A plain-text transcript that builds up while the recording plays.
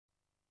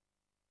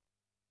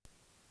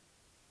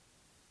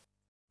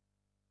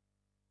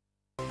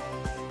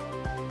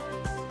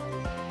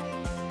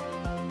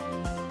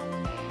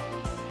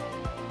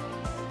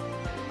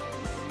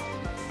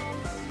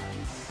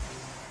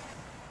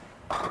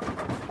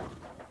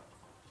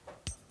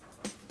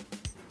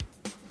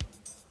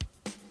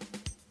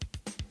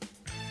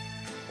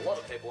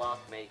people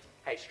ask me,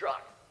 "Hey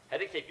Strike, how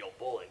do you keep your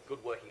ball in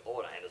good working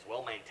order and as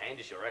well maintained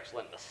as your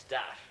excellent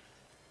moustache?"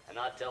 And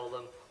I tell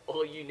them,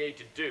 all you need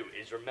to do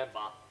is remember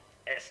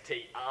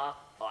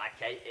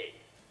S-T-R-I-K-E.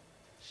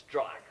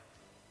 Strike.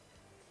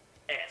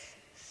 S,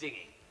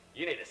 singing.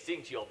 You need to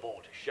sing to your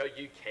ball to show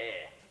you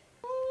care.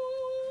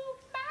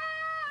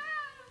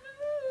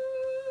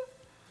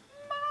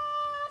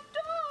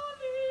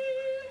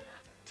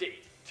 T,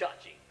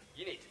 touching.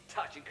 You need to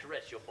touch and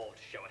caress your ball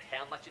to show it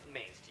how much it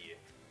means to you.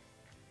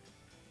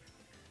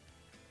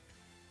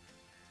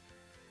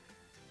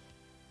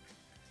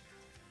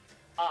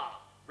 R,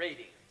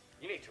 reading.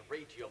 You need to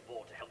read to your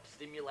ball to help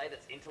stimulate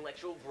its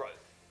intellectual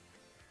growth.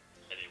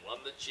 And he won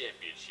the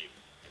championship,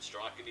 and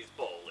Strike and his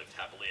ball lived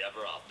happily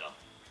ever after.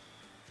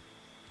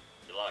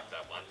 You like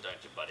that one, don't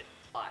you, buddy?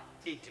 I,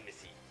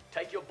 intimacy.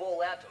 Take your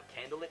ball out to a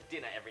candlelit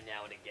dinner every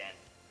now and again.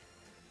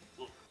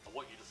 Look, I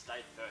want you to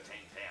stay 13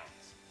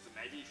 pounds, so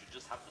maybe you should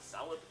just have the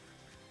salad.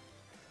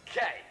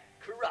 K,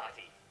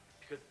 karate.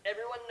 Because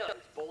everyone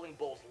knows bowling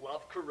balls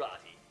love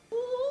karate.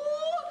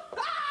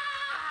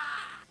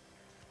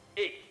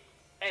 E,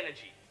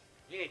 energy.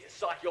 You need to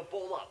psych your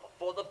ball up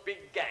before the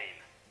big game.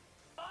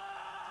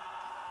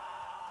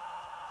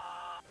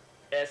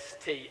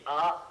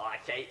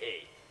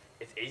 S-T-R-I-K-E.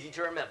 It's easy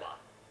to remember.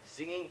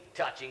 Singing,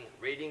 touching,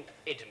 reading,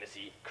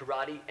 intimacy,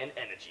 karate, and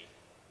energy.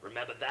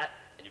 Remember that,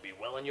 and you'll be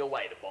well on your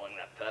way to bowling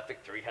that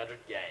perfect 300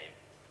 game.